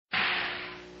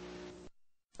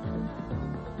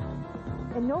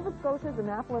In Nova Scotia's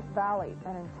Annapolis Valley,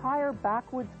 an entire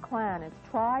backwoods clan is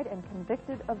tried and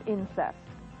convicted of incest.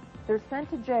 They're sent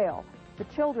to jail. The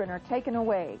children are taken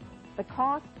away. The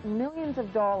cost, millions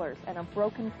of dollars and a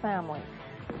broken family.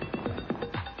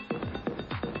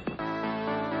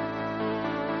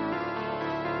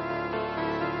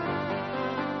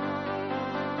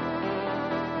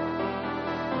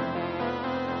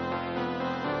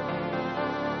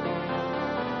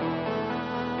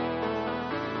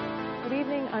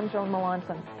 I'm Joan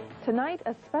Melanson. Tonight,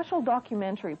 a special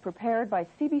documentary prepared by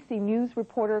CBC News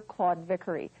reporter Claude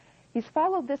Vickery. He's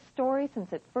followed this story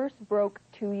since it first broke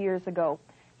 2 years ago.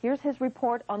 Here's his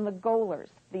report on the Golers,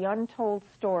 the untold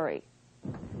story.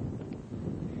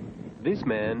 This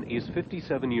man is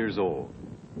 57 years old.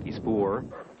 He's poor.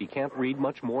 He can't read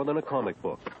much more than a comic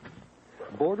book.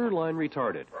 Borderline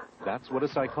retarded. That's what a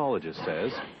psychologist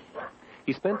says.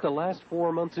 He spent the last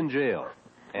 4 months in jail,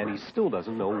 and he still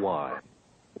doesn't know why.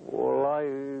 Well, I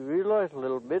realized a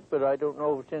little bit, but I don't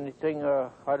know if it's anything,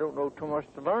 I don't know too much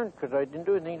to learn, because I didn't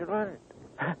do anything to learn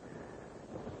it.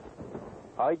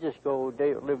 I just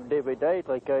live day by day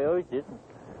like I always did.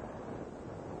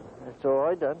 That's all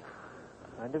I done.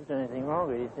 I never done anything wrong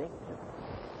with anything.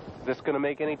 Is this going to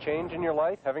make any change in your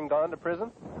life, having gone to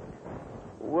prison?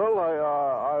 Well,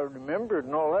 I remembered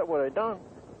and all that, what I done,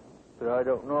 but I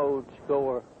don't know to go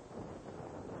or...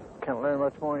 Can't learn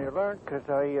much more than you learn, because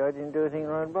I didn't do anything to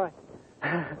learn by.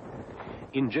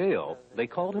 In jail, they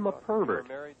called him a pervert.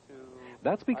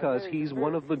 That's because he's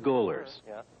one of the Golers,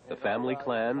 the family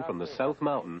clan from the South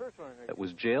Mountain that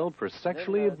was jailed for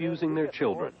sexually abusing their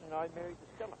children.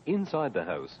 Inside the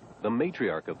house, the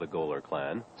matriarch of the Goler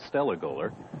Clan, Stella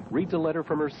Goler, reads a letter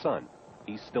from her son.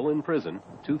 He's still in prison,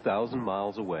 2,000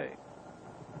 miles away.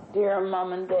 Dear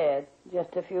Mom and Dad,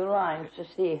 just a few lines to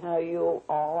see how you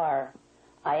all are.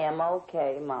 I am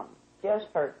okay, Mom. Just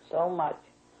hurt so much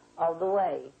of the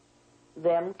way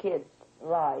them kids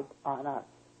lied on us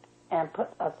and put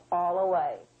us all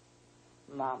away.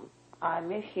 Mom, I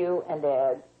miss you and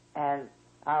Dad and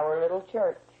our little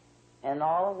church and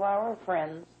all of our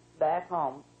friends back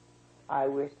home. I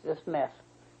wish this mess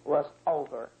was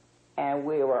over and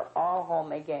we were all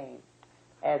home again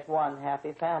as one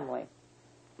happy family.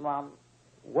 Mom.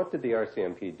 What did the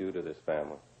RCMP do to this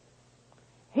family?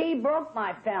 He broke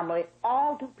my family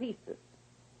all to pieces.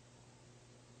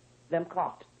 Them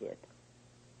cops did.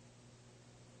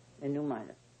 In New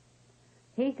Minus.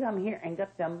 He come here and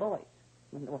got them boys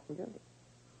when they wasn't guilty.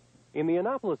 In the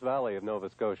Annapolis Valley of Nova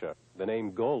Scotia, the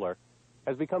name Goler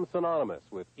has become synonymous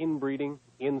with inbreeding,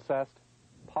 incest,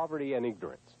 poverty, and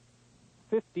ignorance.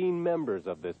 15 members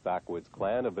of this backwoods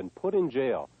clan have been put in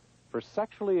jail for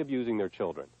sexually abusing their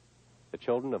children. The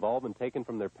children have all been taken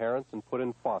from their parents and put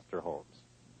in foster homes.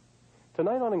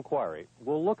 Tonight on Inquiry,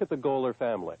 we'll look at the Goler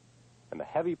family and the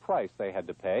heavy price they had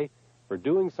to pay for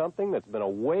doing something that's been a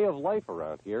way of life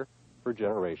around here for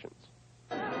generations.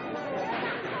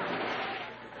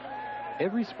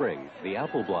 Every spring, the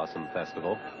Apple Blossom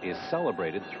Festival is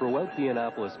celebrated throughout the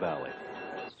Annapolis Valley.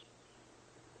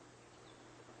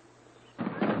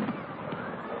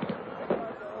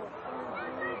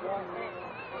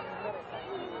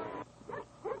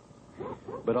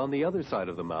 But on the other side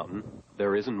of the mountain,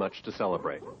 there isn't much to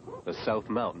celebrate, the South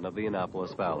Mountain of the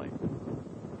Annapolis Valley.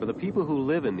 For the people who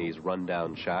live in these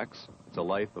rundown shacks, it's a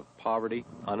life of poverty,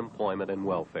 unemployment, and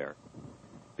welfare.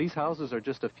 These houses are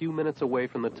just a few minutes away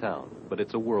from the town, but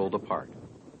it's a world apart.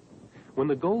 When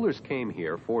the Golers came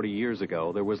here 40 years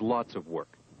ago, there was lots of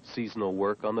work, seasonal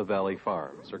work on the valley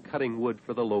farms or cutting wood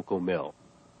for the local mill.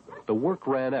 The work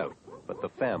ran out, but the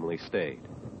family stayed.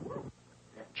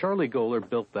 Charlie Goler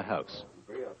built the house.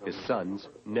 His sons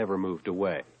never moved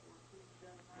away.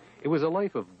 It was a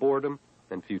life of boredom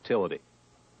and futility.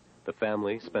 The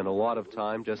family spent a lot of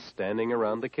time just standing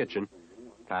around the kitchen,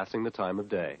 passing the time of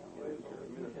day.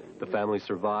 The family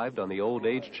survived on the old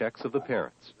age checks of the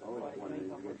parents.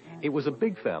 It was a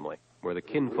big family where the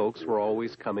kinfolks were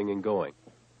always coming and going.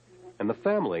 And the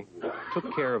family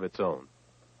took care of its own.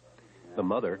 The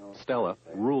mother, Stella,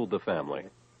 ruled the family.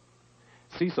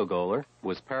 Cecil Goler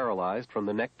was paralyzed from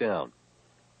the neck down.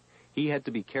 He had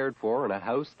to be cared for in a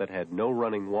house that had no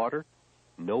running water,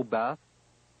 no bath,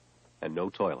 and no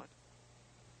toilet.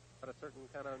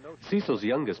 Cecil's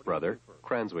youngest brother,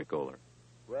 Cranswick Goler.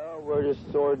 Well, we're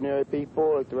just ordinary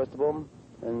people like the rest of them,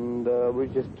 and we're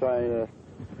just trying to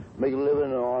make a living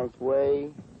in an honest way,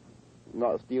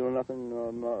 not stealing nothing,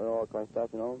 not all kind of stuff,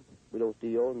 you know. We don't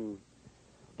steal, and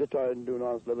just try to do an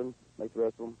honest living like the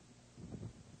rest of them.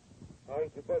 All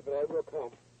right, you bet, but I will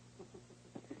come.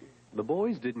 The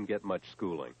boys didn't get much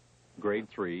schooling, grade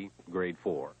 3, grade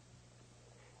 4.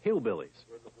 Hillbillies.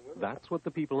 That's what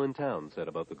the people in town said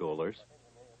about the Golers.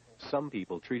 Some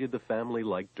people treated the family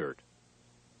like dirt.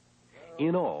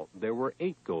 In all, there were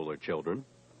 8 Goler children,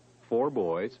 4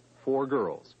 boys, 4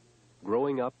 girls,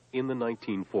 growing up in the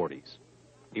 1940s.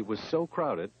 It was so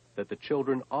crowded that the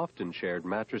children often shared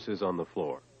mattresses on the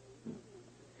floor.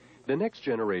 The next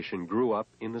generation grew up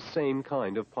in the same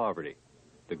kind of poverty.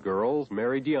 The girls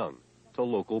married young to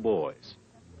local boys.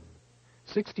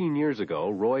 16 years ago,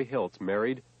 Roy Hiltz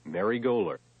married Mary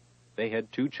Goler. They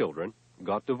had 2 children,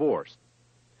 got divorced.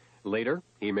 Later,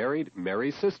 he married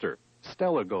Mary's sister,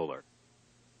 Stella Goler.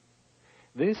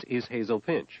 This is Hazel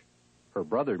Pinch. Her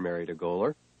brother married a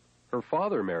Goler. Her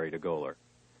father married a Goler.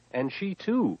 And she,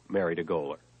 too, married a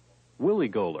Goler, Willie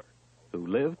Goler, who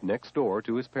lived next door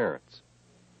to his parents.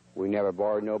 We never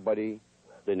borrowed nobody.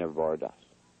 They never borrowed us.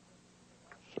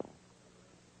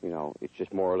 So, it's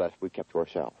just more or less we kept to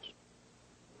ourselves.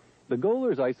 The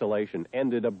Golers' isolation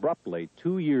ended abruptly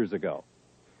 2 years ago.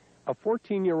 A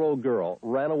 14-year-old girl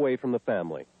ran away from the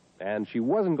family, and she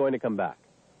wasn't going to come back.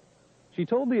 She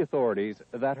told the authorities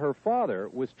that her father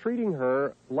was treating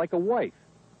her like a wife,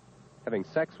 having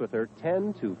sex with her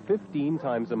 10 to 15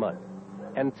 times a month,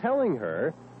 and telling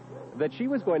her that she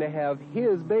was going to have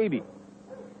his baby.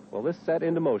 Well, this set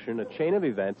into motion a chain of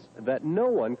events that no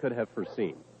one could have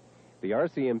foreseen. The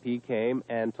RCMP came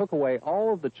and took away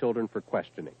all of the children for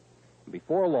questioning.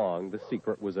 Before long, the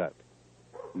secret was out.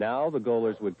 Now the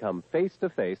Golers would come face to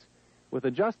face with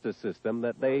a justice system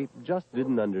that they just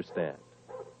didn't understand.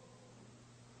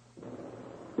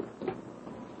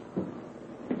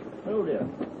 Oh, dear.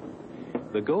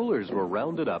 The Golers were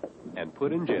rounded up and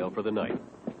put in jail for the night.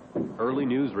 Early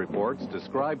news reports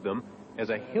described them as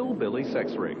a hillbilly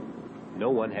sex ring.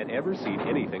 No one had ever seen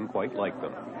anything quite like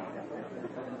them.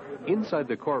 Inside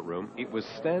the courtroom, it was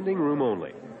standing room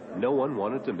only. No one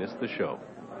wanted to miss the show.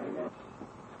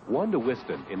 Wanda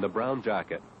Whiston, in the brown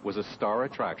jacket, was a star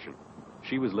attraction.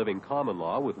 She was living common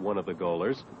law with one of the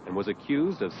Golers and was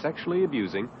accused of sexually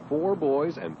abusing 4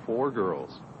 boys and 4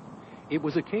 girls. It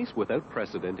was a case without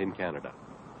precedent in Canada.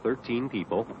 13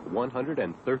 people,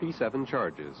 137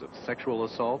 charges of sexual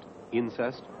assault,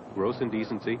 incest, gross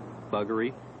indecency,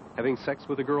 buggery, having sex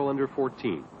with a girl under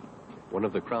 14. One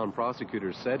of the Crown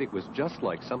prosecutors said it was just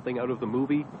like something out of the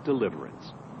movie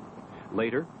Deliverance.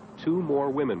 Later, 2 more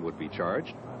women would be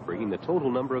charged, bringing the total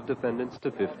number of defendants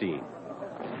to 15.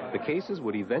 The cases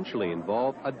would eventually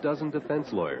involve a dozen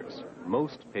defense lawyers,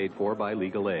 most paid for by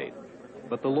legal aid.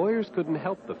 But the lawyers couldn't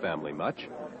help the family much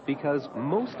because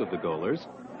most of the Golers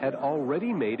had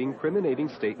already made incriminating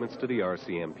statements to the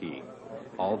RCMP.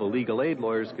 All the legal aid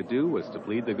lawyers could do was to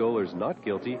plead the Golers not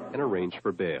guilty and arrange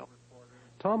for bail.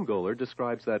 Tom Goler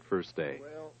describes that first day.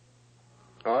 Well,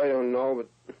 I don't know, but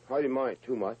I didn't mind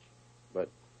too much. But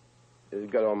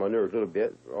it got on my nerves a little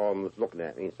bit. All of them was looking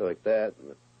at me and stuff like that.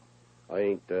 And I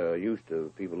ain't used to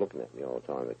people looking at me all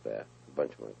the time like that, a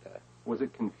bunch of them like that. Was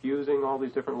it confusing, all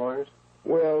these different lawyers?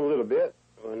 Well, a little bit.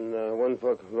 When one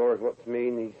lawyer came up to me,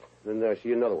 and then I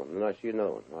see another one, and I see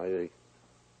another one. I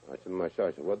said to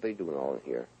myself, what are they doing all in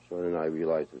here? So then I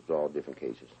realized it's all different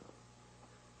cases.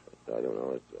 But I don't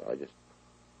know. I just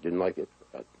didn't like it.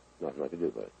 Nothing I could do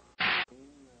about it.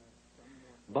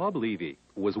 Bob Levy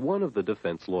was one of the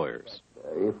defense lawyers.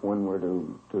 If one were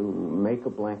to make a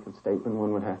blanket statement,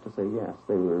 one would have to say yes.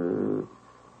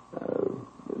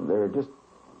 They're just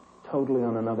totally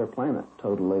on another planet,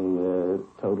 totally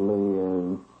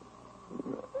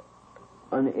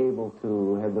unable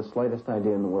to have the slightest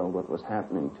idea in the world what was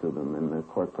happening to them in the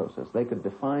court process. They could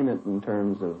define it in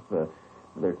terms of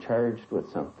they're charged with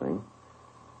something,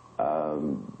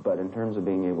 but in terms of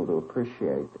being able to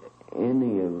appreciate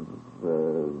any of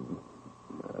the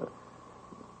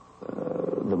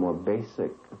more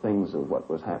basic things of what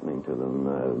was happening to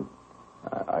them,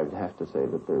 I'd have to say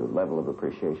that their level of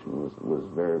appreciation was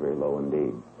very, very low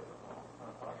indeed.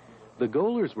 The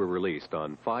Golers were released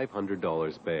on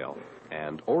 $500 bail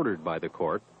and ordered by the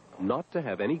court not to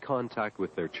have any contact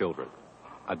with their children.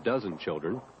 A dozen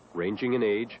children, ranging in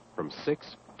age from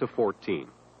 6 to 14.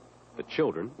 The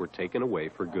children were taken away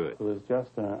for good. It was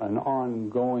just an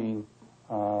ongoing,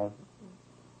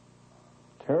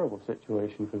 terrible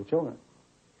situation for the children.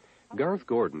 Garth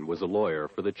Gordon was a lawyer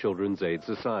for the Children's Aid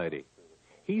Society.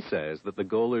 He says that the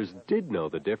Golers did know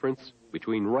the difference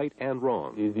between right and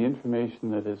wrong. The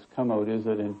information that has come out is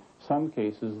that in some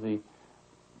cases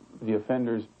the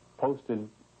offenders posted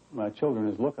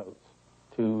children as lookouts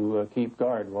to keep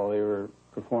guard while they were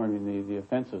performing the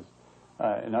offenses.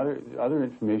 And other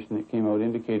information that came out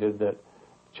indicated that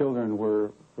children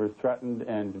were threatened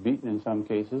and beaten in some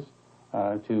cases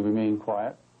to remain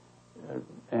quiet.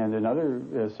 And in other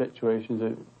situations,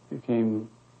 it became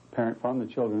apparent from the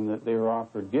children that they were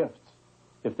offered gifts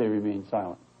if they remained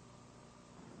silent.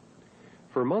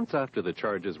 For months after the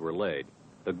charges were laid,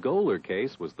 the Goler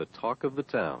case was the talk of the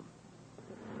town.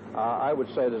 I would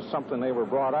say there's something they were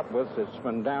brought up with that's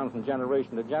been down from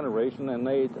generation to generation, and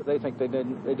they think they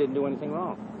didn't do anything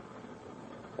wrong.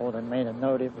 Oh, they may have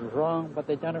known it was wrong, but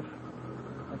they done it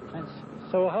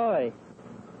so high.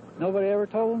 Nobody ever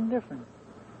told them different.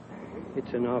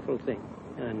 It's an awful thing,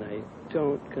 and I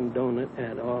don't condone it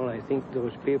at all. I think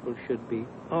those people should be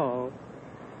all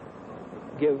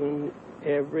given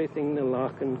everything the law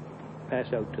can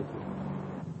pass out to them.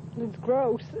 It's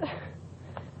gross.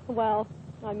 Well,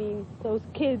 I mean, those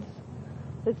kids,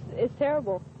 it's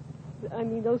terrible. I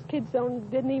mean, those kids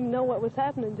didn't even know what was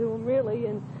happening to them, really,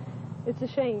 and it's a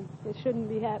shame. It shouldn't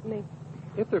be happening.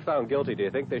 If they're found guilty, do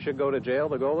you think they should go to jail,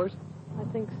 the Golers? I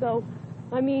think so.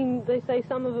 I mean, they say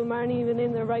some of them aren't even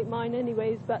in their right mind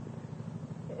anyways, but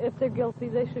if they're guilty,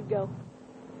 they should go.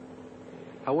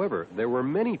 However, there were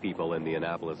many people in the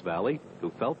Annapolis Valley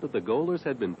who felt that the Golers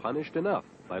had been punished enough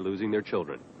by losing their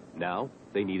children. Now,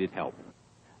 they needed help.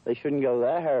 They shouldn't go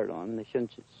that hard on them. They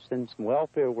shouldn't send some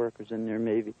welfare workers in there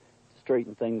maybe to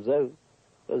straighten things out.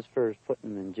 But as far as putting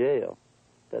them in jail,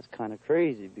 that's kind of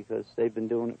crazy because they've been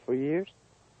doing it for years.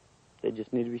 They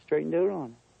just need to be straightened out on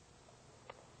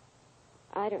it.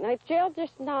 I don't know. Jail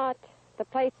just not the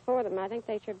place for them. I think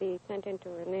they should be sent into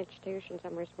an institution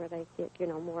somewhere where they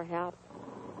get, more help.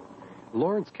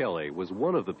 Lawrence Kelly was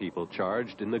one of the people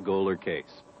charged in the Goler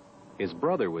case. His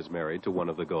brother was married to one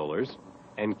of the Golers,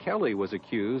 and Kelly was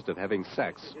accused of having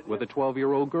sex with a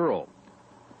 12-year-old girl.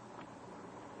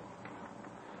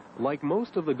 Like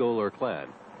most of the Goler clan,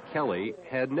 Kelly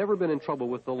had never been in trouble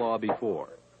with the law before.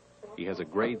 He has a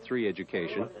grade 3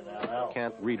 education,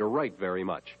 can't read or write very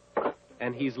much,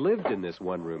 and he's lived in this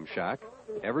one-room shack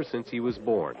ever since he was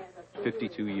born,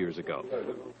 52 years ago.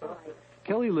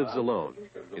 Kelly lives alone.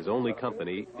 His only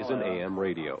company is an AM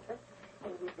radio.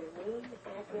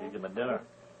 Need my dinner.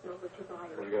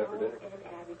 What do you got for dinner?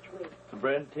 Some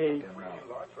bread and tea.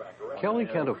 Kelly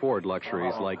can't afford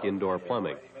luxuries like indoor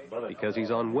plumbing because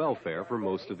he's on welfare for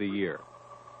most of the year.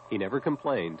 He never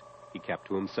complained. He kept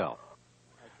to himself.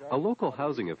 A local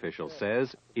housing official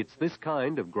says it's this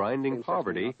kind of grinding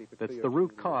poverty that's the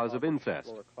root cause of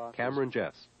incest. Cameron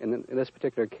Jess. In this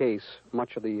particular case,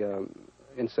 much of the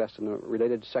incest and the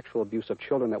related sexual abuse of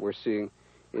children that we're seeing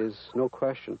is no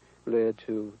question related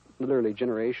to literally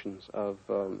generations of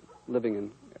living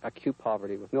in acute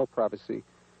poverty with no privacy,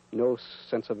 no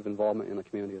sense of involvement in the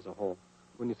community as a whole.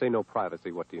 When you say no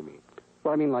privacy, what do you mean?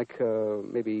 Well, I mean like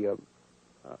maybe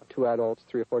 2 adults,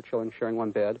 3 or 4 children sharing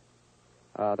one bed,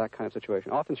 that kind of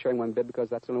situation. Often sharing one bed because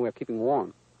that's the only way of keeping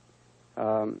warm.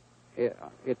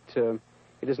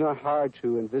 It is not hard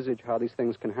to envisage how these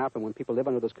things can happen when people live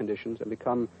under those conditions and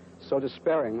become so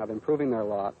despairing of improving their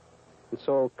lot and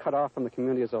so cut off from the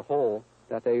community as a whole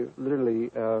that they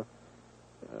literally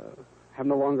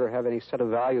no longer have any set of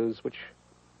values which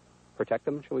protect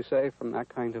them, shall we say, from that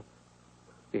kind of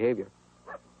behavior.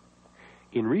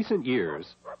 In recent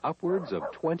years, upwards of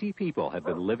 20 people have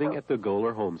been living at the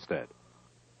Goler homestead.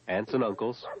 Aunts and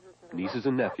uncles, nieces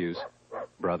and nephews,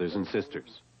 brothers and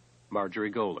sisters.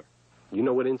 Marjorie Goler. You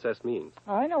know what incest means?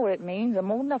 I know what it means.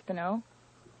 I'm old enough to know.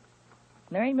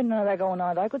 There ain't been none of that going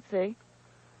on that I could see.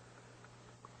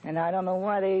 And I don't know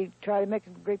why they try to make a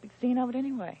great big scene of it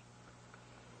anyway.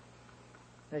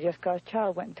 It's just because a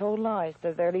child went and told lies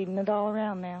that they're leading it all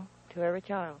around now to every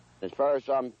child. As far as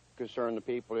I'm concerned, the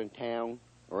people in town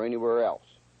or anywhere else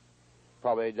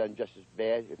probably done just as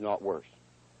bad, if not worse.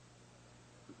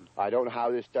 I don't know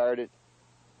how this started.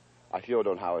 I still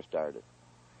don't know how it started.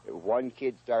 One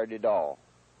kid started it all.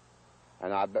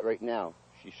 And I bet right now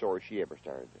she's sorry she ever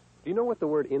started it. Do you know what the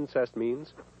word incest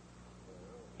means?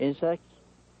 Insects?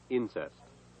 Incest.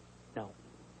 No.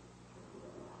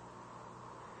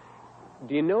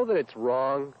 Do you know that it's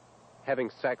wrong having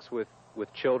sex with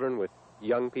children, with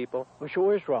young people? Well,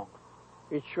 sure is wrong.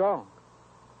 It's wrong.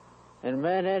 And a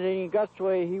man had any guts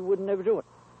way, he wouldn't ever do it.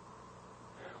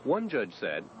 One judge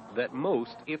said that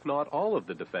most, if not all of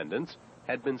the defendants,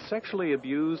 had been sexually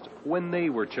abused when they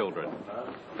were children.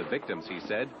 The victims, he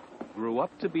said, grew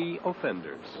up to be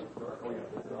offenders.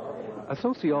 A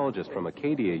sociologist from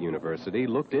Acadia University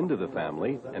looked into the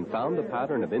family and found the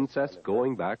pattern of incest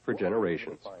going back for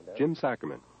generations. Jim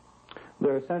Sackerman.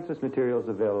 There are census materials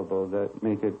available that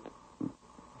make it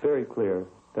very clear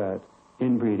that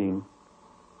inbreeding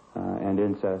and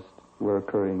incest were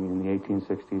occurring in the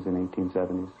 1860s and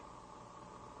 1870s.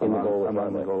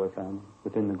 Among the Goler family,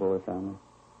 within the Goler family.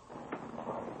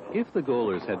 If the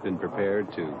Golers had been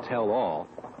prepared to tell all,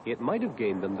 it might have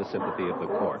gained them the sympathy of the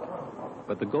court.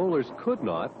 But the Golers could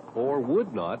not or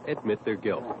would not admit their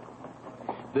guilt.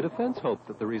 The defense hoped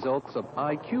that the results of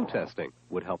IQ testing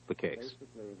would help the case.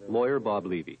 Lawyer Bob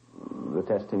Levy. The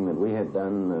testing that we had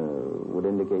done would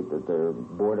indicate that they're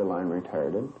borderline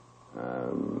retarded.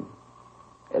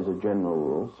 As a general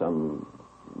rule, some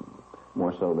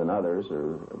more so than others,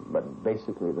 but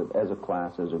basically that as a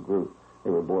class, as a group, they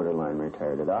were borderline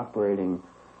retarded, operating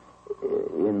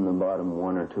in the bottom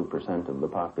 1 or 2% of the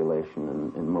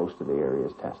population in most of the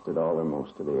areas tested, all or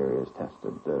most of the areas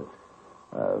tested.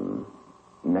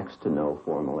 Next to no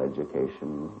formal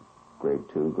education, grade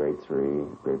 2, grade 3,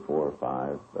 grade 4 or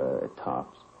 5 at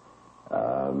tops,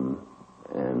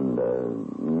 and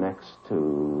next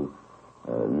to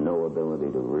no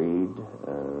ability to read,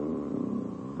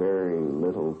 very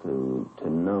little to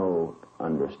no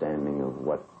understanding of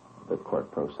what the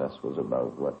court process was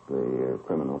about, what the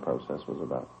criminal process was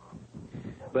about.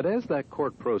 But as that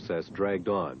court process dragged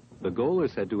on, the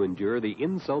Golers had to endure the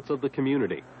insults of the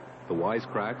community, the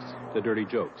wisecracks, the dirty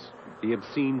jokes, the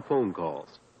obscene phone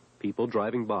calls, people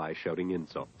driving by shouting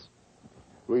insults.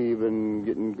 We've been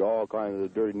getting all kinds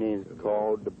of dirty names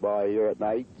called by here at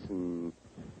nights and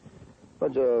a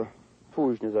bunch of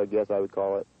foolishness, I guess I would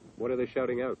call it. What are they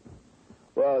shouting out?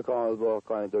 Well, they call us all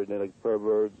kinds of dirty names, like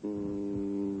perverts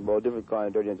and different kinds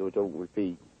of dirty names which I won't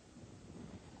repeat.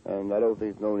 And I don't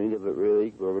think there's no need of it, really,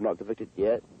 but we're not convicted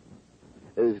yet.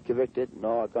 If it was convicted and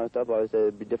all that kind of stuff, I would say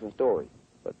it'd be a different story.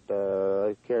 But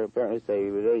I can't apparently say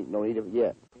there ain't no need of it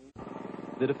yet.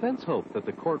 The defense hoped that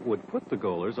the court would put the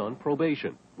Golers on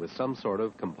probation with some sort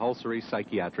of compulsory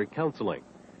psychiatric counseling.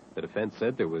 The defense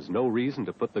said there was no reason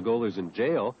to put the Golers in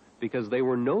jail because they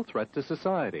were no threat to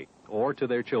society or to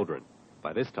their children.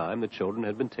 By this time, the children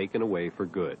had been taken away for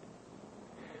good.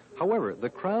 However, the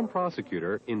Crown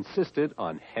prosecutor insisted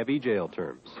on heavy jail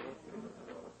terms.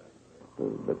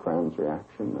 The Crown's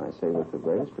reaction, I say with the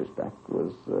greatest respect,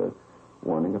 was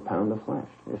wanting a pound of flesh.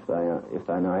 If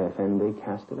thine eye offend thee,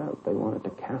 cast it out. They wanted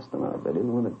to cast them out. They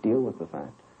didn't want to deal with the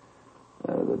fact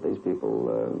that these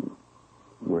people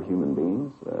were human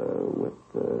beings, with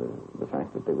the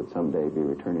fact that they would someday be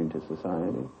returning to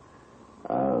society.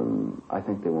 I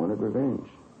think they wanted revenge.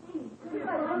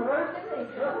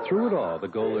 Through it all, the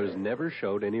Golers never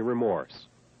showed any remorse.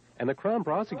 And the Crown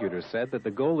prosecutor said that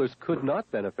the Golers could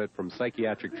not benefit from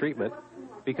psychiatric treatment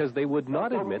because they would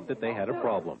not admit that they had a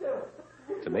problem.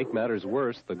 To make matters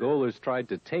worse, the Golers tried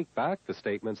to take back the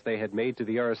statements they had made to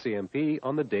the RCMP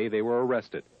on the day they were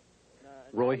arrested.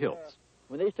 Roy Hiltz.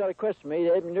 When they started questioning me,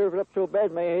 they had me nerved up so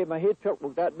bad my head felt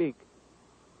like that big.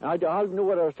 And I didn't know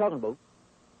what I was talking about.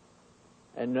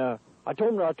 And I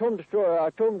told them the story. I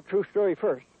told them the true story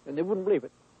first, and they wouldn't believe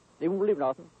it. They wouldn't believe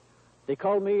nothing. They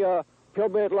called me a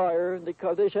purebred liar, and they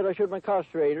said I should have been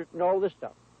castrated and all this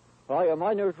stuff. Well,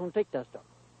 my nerves won't take that stuff.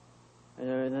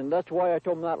 And that's why I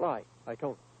told them that lie. I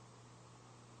told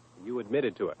them. You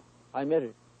admitted to it? I admitted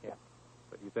it, yeah.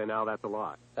 But you say now that's a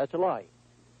lie? That's a lie.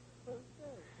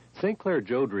 St. Clair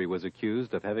Jodrey was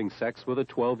accused of having sex with a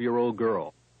 12-year-old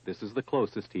girl. This is the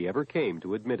closest he ever came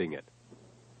to admitting it.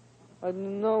 I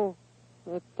didn't know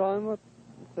at the time what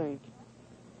to think.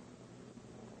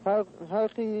 How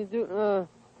can you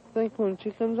think when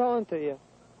she comes on to you?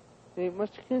 There ain't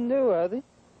much you can do, have you?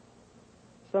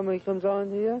 Somebody comes on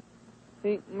to you,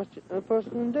 there ain't much a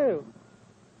person can do.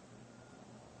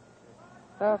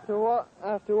 After a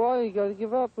while, you got to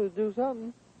give up and do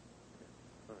something.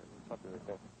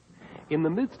 In the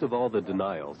midst of all the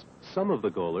denials, some of the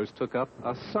Golers took up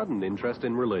a sudden interest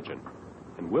in religion.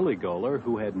 And Willie Goler,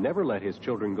 who had never let his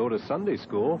children go to Sunday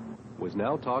school, was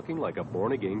now talking like a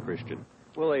born-again Christian.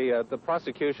 Willie, the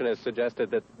prosecution has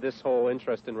suggested that this whole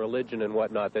interest in religion and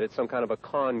whatnot, that it's some kind of a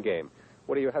con game.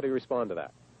 How do you respond to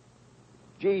that?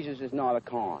 Jesus is not a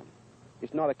con.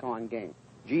 It's not a con game.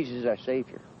 Jesus is our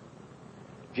Savior.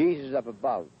 Jesus is up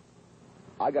above.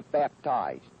 I got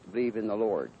baptized to believe in the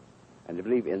Lord and to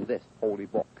believe in this holy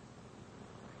book.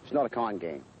 It's not a con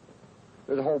game.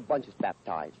 There's a whole bunch that's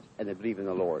baptized, and they believe in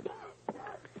the Lord.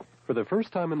 For the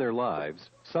first time in their lives,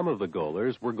 some of the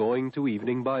Golers were going to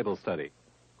evening Bible study.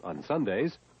 On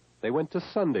Sundays, they went to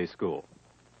Sunday school.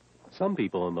 Some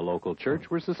people in the local church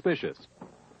were suspicious,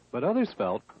 but others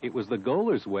felt it was the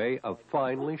Golers' way of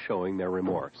finally showing their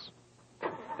remorse.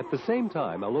 At the same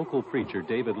time, a local preacher,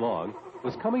 David Long,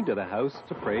 was coming to the house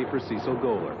to pray for Cecil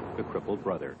Goler, the crippled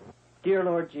brother. Dear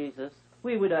Lord Jesus,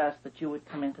 we would ask that you would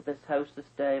come into this house this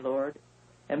day, Lord,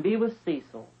 and be with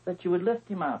Cecil, that you would lift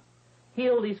him up,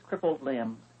 heal these crippled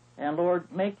limbs, and,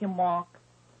 Lord, make him walk,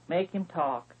 make him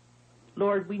talk.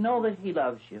 Lord, we know that he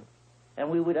loves you, and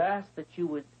we would ask that you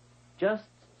would just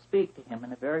speak to him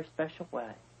in a very special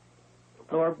way.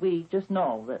 Lord, we just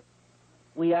know that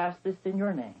we ask this in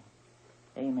your name.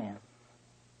 Amen.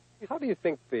 How do you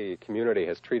think the community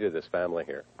has treated this family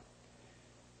here?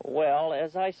 Well,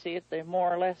 as I see it, they've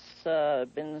more or less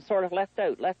been sort of left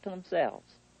out, left to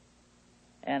themselves.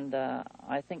 And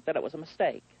I think that it was a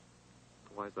mistake.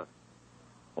 Why is that?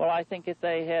 Well, I think if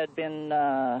they had been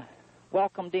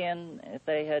welcomed in, if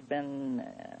they had been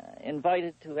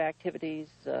invited to activities,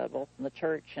 both in the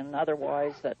church and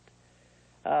otherwise,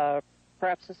 that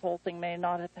perhaps this whole thing may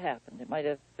not have happened. It might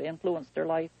have influenced their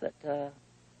life, that there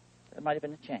might have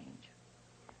been a change.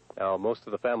 Now, most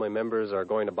of the family members are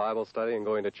going to Bible study and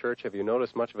going to church. Have you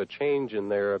noticed much of a change in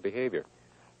their behavior?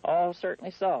 Oh,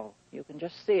 certainly so. You can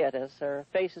just see it as their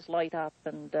faces light up,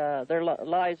 and their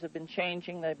lives have been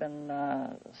changing. They've been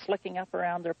slicking up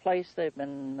around their place. They've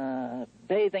been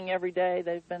bathing every day.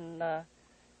 They've been,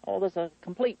 there's a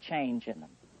complete change in them.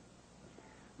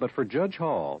 But for Judge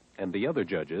Hall and the other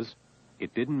judges,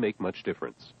 it didn't make much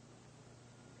difference.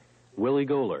 Willie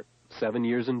Goler, 7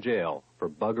 years in jail for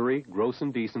buggery, gross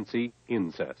indecency,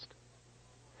 incest.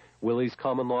 Willie's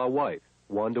common-law wife,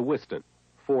 Wanda Whiston,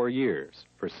 4 years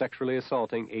for sexually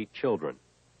assaulting 8 children.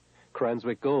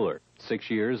 Cranswick Goler, 6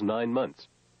 years, 9 months,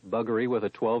 buggery with a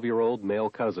 12-year-old male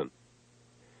cousin.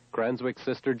 Cranswick's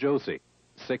sister Josie,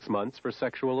 6 months for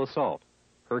sexual assault.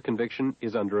 Her conviction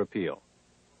is under appeal.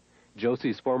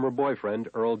 Josie's former boyfriend,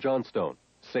 Earl Johnstone,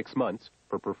 6 months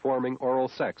for performing oral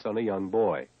sex on a young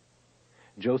boy.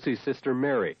 Josie's sister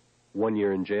Mary, 1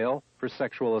 year in jail for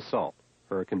sexual assault.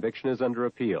 Her conviction is under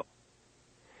appeal.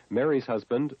 Mary's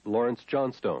husband, Lawrence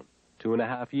Johnstone,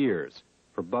 2.5 years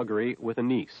for buggery with a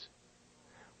niece.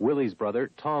 Willie's brother,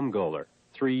 Tom Goler,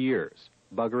 3 years,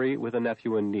 buggery with a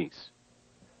nephew and niece.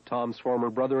 Tom's former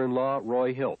brother-in-law,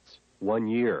 Roy Hiltz, 1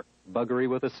 year, buggery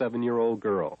with a 7-year-old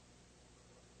girl.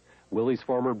 Willie's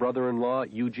former brother-in-law,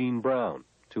 Eugene Brown,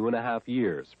 2.5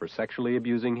 years for sexually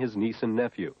abusing his niece and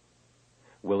nephew.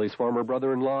 Willie's former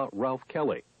brother-in-law, Ralph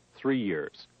Kelly, 3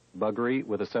 years, buggery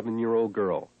with a 7-year-old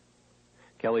girl.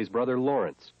 Kelly's brother,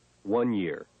 Lawrence, 1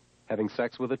 year, having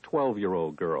sex with a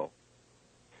 12-year-old girl.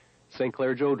 St.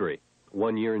 Clair Jodry,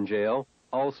 1 year in jail,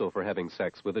 also for having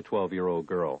sex with a 12-year-old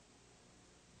girl.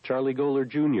 Charlie Goler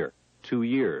Jr., 2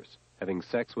 years, having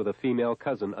sex with a female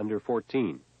cousin under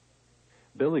 14.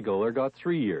 Billy Goler got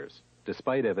 3 years,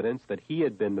 despite evidence that he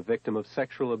had been the victim of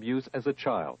sexual abuse as a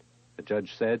child. The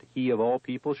judge said he, of all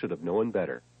people, should have known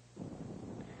better.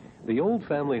 The old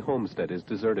family homestead is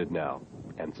deserted now,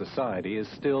 and society is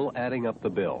still adding up the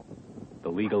bill. The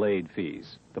legal aid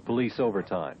fees, the police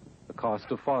overtime, the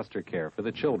cost of foster care for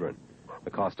the children,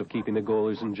 the cost of keeping the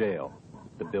Golers in jail.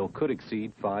 The bill could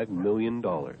exceed $5 million.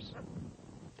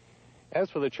 As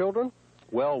for the children,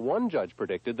 well, one judge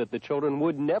predicted that the children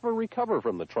would never recover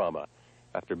from the trauma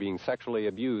after being sexually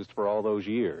abused for all those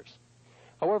years.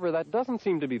 However, that doesn't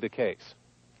seem to be the case.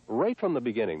 Right from the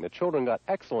beginning, the children got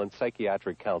excellent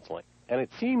psychiatric counseling, and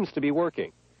it seems to be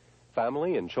working.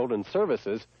 Family and Children's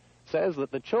Services says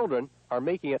that the children are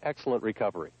making an excellent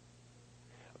recovery.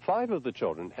 5 of the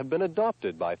children have been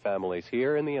adopted by families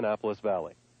here in the Annapolis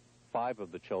Valley. 5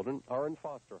 of the children are in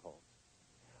foster homes.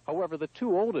 However, the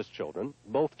 2 oldest children,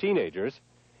 both teenagers,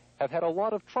 have had a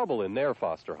lot of trouble in their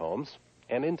foster homes,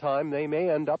 and in time they may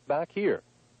end up back here.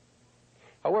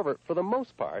 However, for the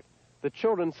most part, the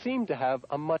children seem to have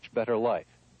a much better life.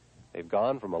 They've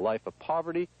gone from a life of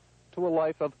poverty to a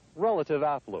life of relative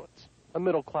affluence, a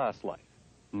middle-class life.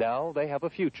 Now they have a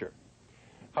future.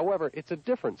 However, it's a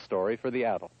different story for the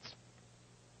adults.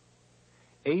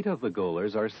 8 of the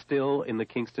Golers are still in the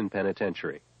Kingston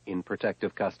Penitentiary, in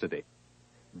protective custody.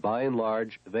 By and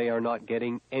large, they are not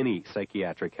getting any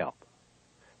psychiatric help.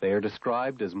 They are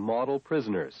described as model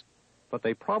prisoners, but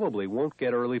they probably won't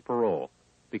get early parole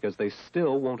because they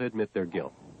still won't admit their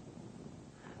guilt.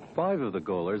 5 of the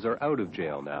Golers are out of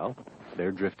jail now.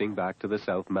 They're drifting back to the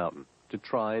South Mountain to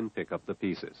try and pick up the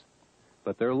pieces.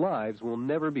 But their lives will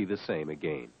never be the same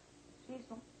again.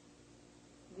 Cecil,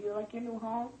 do you like your new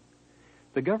home?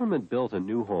 The government built a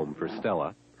new home for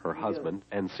Stella, her husband,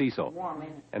 and Cecil.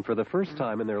 And for the first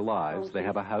time in their lives, they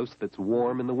have a house that's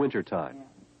warm in the wintertime.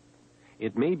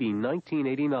 It may be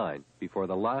 1989 before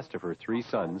the last of her 3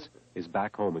 sons is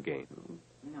back home again.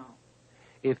 No.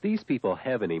 If these people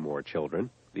have any more children,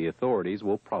 the authorities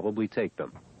will probably take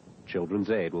them. Children's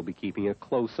Aid will be keeping a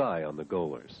close eye on the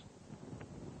Golers.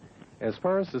 As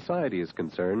far as society is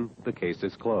concerned, the case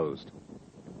is closed.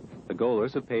 The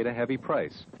Golers have paid a heavy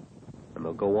price, and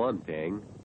they'll go on paying